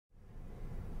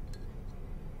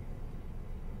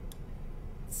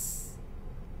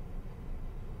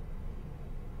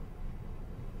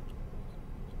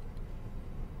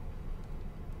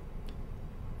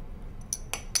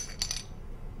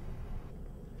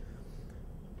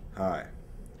Hi,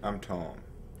 I'm Tom.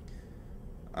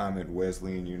 I'm at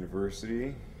Wesleyan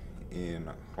University in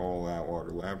Hall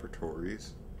Atwater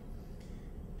Laboratories,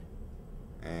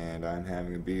 and I'm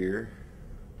having a beer.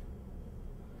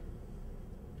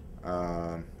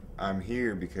 I'm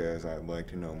here because I'd like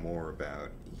to know more about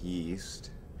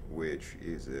yeast, which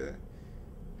is a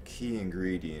key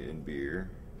ingredient in beer.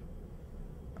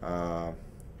 Uh,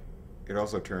 it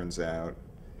also turns out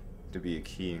to be a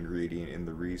key ingredient in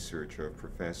the research of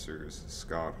Professors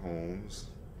Scott Holmes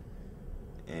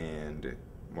and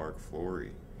Mark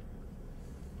Flory.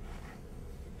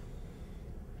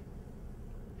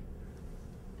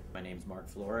 My name's Mark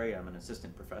Flory. I'm an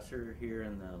assistant professor here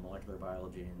in the molecular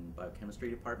biology and biochemistry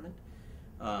department.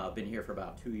 I've been here for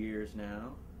about 2 years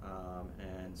now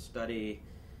and study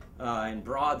in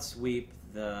broad sweep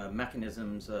the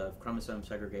mechanisms of chromosome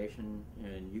segregation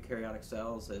in eukaryotic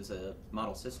cells. As a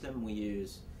model system, we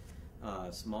use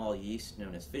small yeast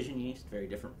known as fission yeast, very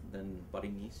different than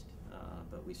budding yeast,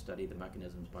 but we study the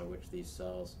mechanisms by which these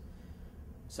cells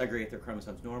segregate their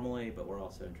chromosomes normally, but we're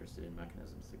also interested in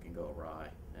mechanisms that can go awry,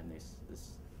 and these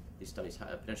studies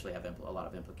potentially have a lot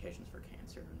of implications for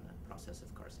cancer and the process of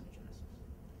carcinogenesis.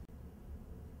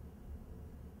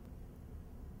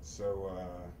 So,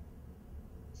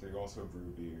 so you also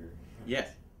brew beer? Yes.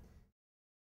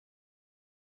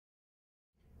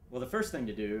 Well, the first thing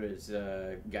to do is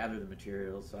gather the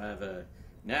materials. So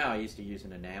now I used to use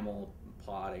an enamel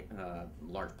pot,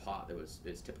 large pot that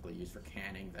is typically used for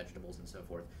canning vegetables and so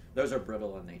forth. Those are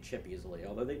brittle and they chip easily,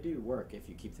 although they do work if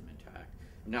you keep them intact.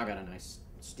 I've now got a nice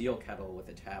steel kettle with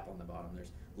a tap on the bottom.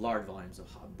 There's large volumes of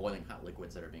boiling hot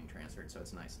liquids that are being transferred, so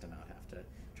it's nice to not have to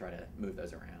try to move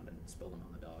those around and spill them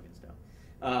on the dog and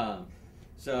stuff.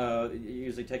 So it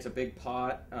usually takes a big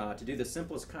pot. To do the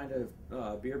simplest kind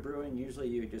of beer brewing, usually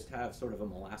you just have sort of a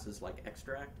molasses-like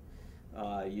extract.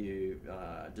 You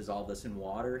dissolve this in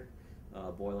water,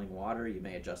 boiling water. You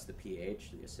may adjust the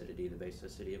pH, the acidity, the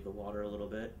basicity of the water a little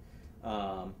bit.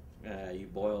 You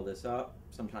boil this up.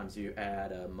 Sometimes you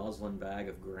add a muslin bag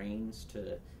of grains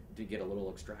to get a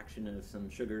little extraction of some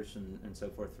sugars and so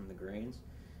forth from the grains.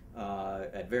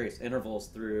 At various intervals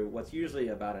through what's usually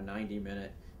about a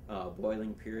 90-minute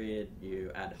boiling period,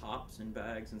 you add hops in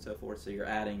bags and so forth. So you're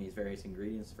adding these various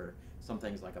ingredients. For some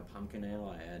things like a pumpkin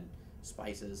ale, I add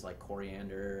spices like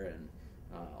coriander and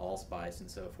allspice and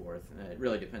so forth. And it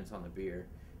really depends on the beer.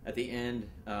 At the end,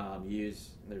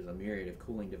 there's a myriad of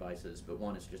cooling devices, but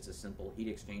one is just a simple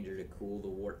heat exchanger to cool the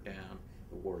wort down.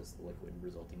 The wort is the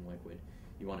resulting liquid.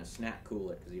 You want to snap cool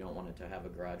it because you don't want it to have a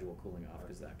gradual cooling off,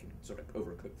 because that can sort of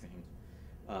overcook things.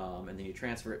 And then you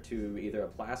transfer it to either a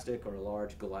plastic or a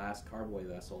large glass carboy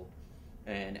vessel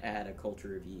and add a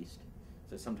culture of yeast.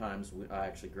 So sometimes I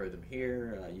actually grow them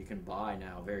here. You can buy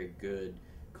now very good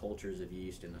cultures of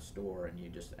yeast in the store, and you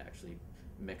just actually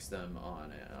mix them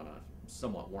on a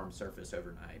somewhat warm surface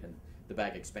overnight, and the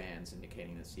bag expands,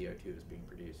 indicating that CO2 is being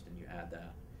produced, and you add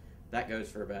that. That goes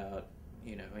for about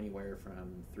anywhere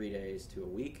from 3 days to a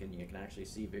week, and you can actually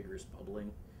see vigorous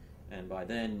bubbling, and by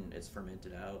then it's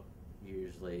fermented out. You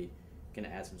usually can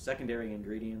add some secondary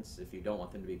ingredients if you don't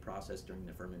want them to be processed during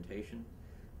the fermentation,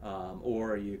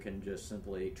 or you can just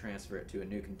simply transfer it to a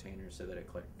new container so that it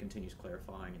continues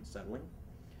clarifying and settling.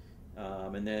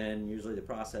 And then usually the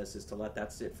process is to let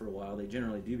that sit for a while. They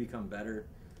generally do become better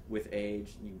with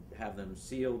age. You have them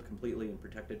sealed completely and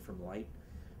protected from light,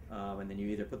 and then you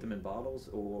either put them in bottles,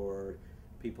 or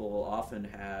people often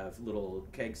have little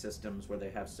keg systems where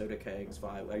they have soda kegs.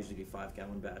 I usually do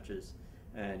 5-gallon batches,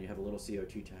 and you have a little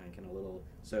CO2 tank and a little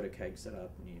soda keg set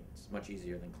up, and it's much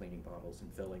easier than cleaning bottles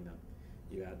and filling them.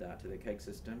 You add that to the keg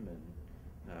system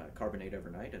and carbonate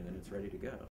overnight, and then it's ready to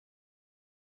go.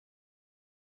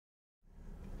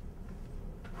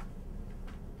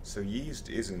 So yeast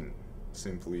isn't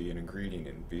simply an ingredient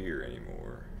in beer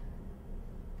anymore.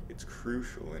 It's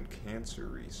crucial in cancer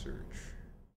research.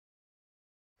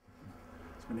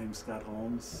 My name's Scott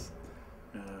Holmes.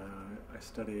 I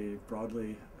study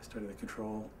the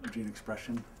control of gene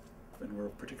expression, and we're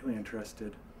particularly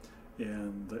interested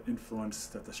in the influence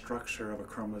that the structure of a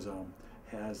chromosome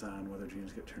has on whether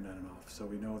genes get turned on and off. So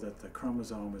we know that the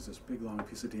chromosome is this big long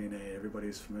piece of DNA.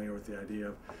 Everybody's familiar with the idea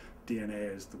of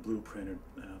DNA as the blueprint, or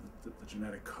the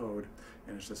genetic code,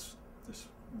 and it's this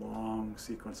long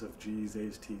sequence of G's,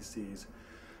 A's, T's, C's.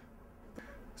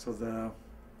 So the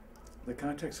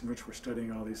context in which we're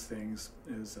studying all these things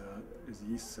is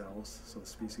yeast cells. So the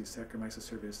species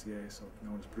Saccharomyces cerevisiae, so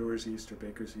known as brewer's yeast or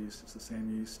baker's yeast. It's the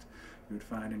same yeast you would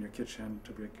find in your kitchen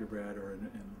to bake your bread, or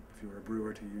if you were a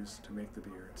brewer to use to make the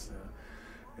beer. It's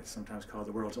sometimes called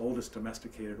the world's oldest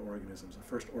domesticated organisms, the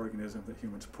first organism that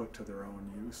humans put to their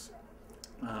own use.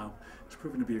 It's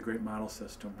proven to be a great model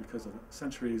system because of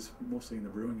centuries, mostly in the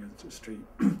brewing industry.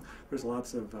 There's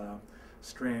lots of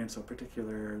strains, so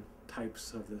particular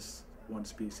types of this one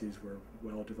species were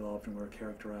well developed and were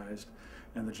characterized,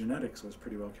 and the genetics was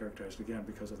pretty well characterized again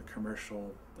because of the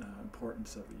commercial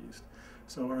importance of the yeast.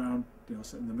 So around,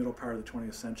 so in the middle part of the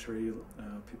 20th century,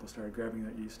 people started grabbing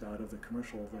that yeast out of the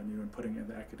commercial venue and putting it in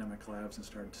the academic labs and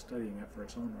started studying it for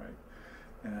its own right.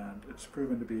 And it's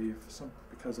proven to be,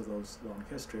 because of those long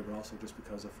history, but also just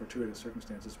because of fortuitous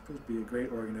circumstances, proved to be a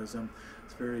great organism.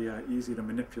 It's very easy to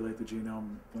manipulate the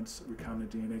genome. Once recombinant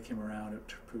DNA came around, it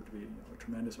proved to be a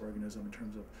tremendous organism in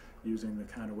terms of using the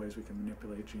kind of ways we can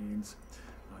manipulate genes,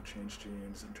 change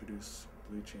genes, introduce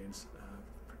lead genes,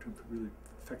 really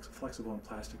flexible and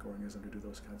plastic organism to do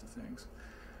those kinds of things.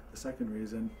 The second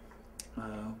reason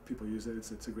people use it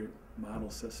is it's a great model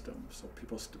system. So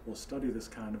people will study this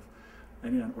kind of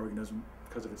any organism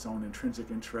because of its own intrinsic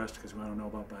interest, because we want to know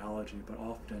about biology, but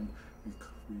often we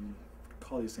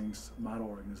call these things model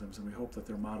organisms, and we hope that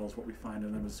their models, what we find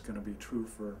in them, is going to be true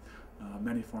for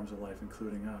many forms of life,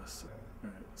 including us.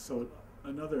 Right. So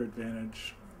another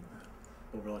advantage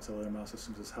over lots of other model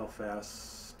systems is how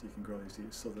fast you can grow these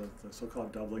yeast. So the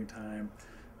so-called doubling time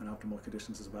in optimal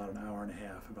conditions is about an hour and a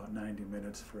half, about 90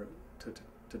 minutes for it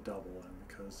to double. And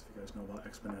because if you guys know about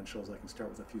exponentials, I can start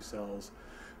with a few cells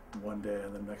one day,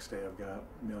 and the next day I've got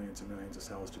millions and millions of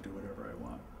cells to do whatever I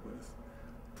want with.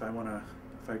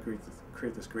 If I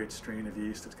create this great strain of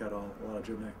yeast that's got a lot of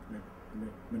genetic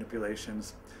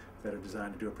manipulations that are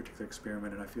designed to do a particular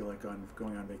experiment, and I feel like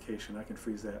going on vacation, I can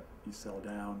freeze that yeast cell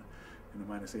down in the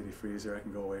 -80 freezer. I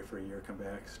can go away for a year, come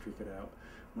back, streak it out.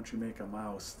 Once you make a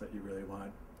mouse that you really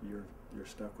want, you're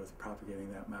stuck with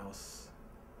propagating that mouse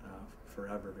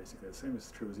forever, basically. The same is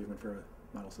true as even for a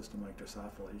model system like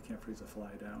Drosophila. You can't freeze a fly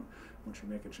down. Once you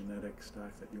make a genetic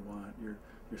stock that you want, you're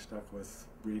stuck with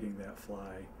breeding that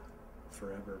fly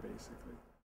forever, basically.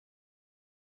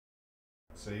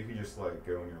 So you could just like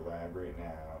go in your lab right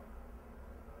now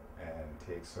and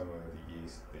take some of the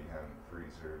yeast that you have in the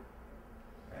freezer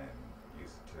and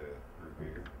use it to brew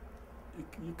beer.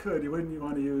 You could. You wouldn't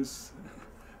want to use.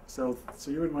 So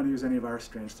you wouldn't want to use any of our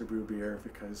strains to brew beer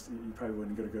because you probably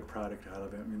wouldn't get a good product out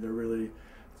of it. I mean, they're really.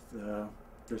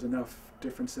 There's enough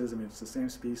differences. I mean, it's the same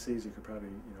species. You could probably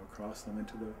cross them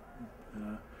into the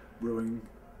brewing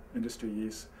industry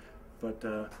yeast, but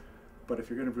if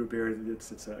you're going to brew beer,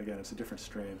 again it's a different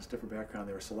strain. It's a different background.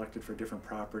 They were selected for different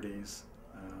properties,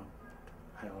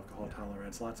 high alcohol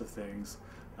tolerance, lots of things,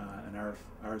 and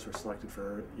ours were selected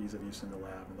for ease of use in the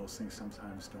lab, and those things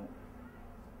sometimes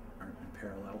aren't in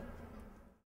parallel.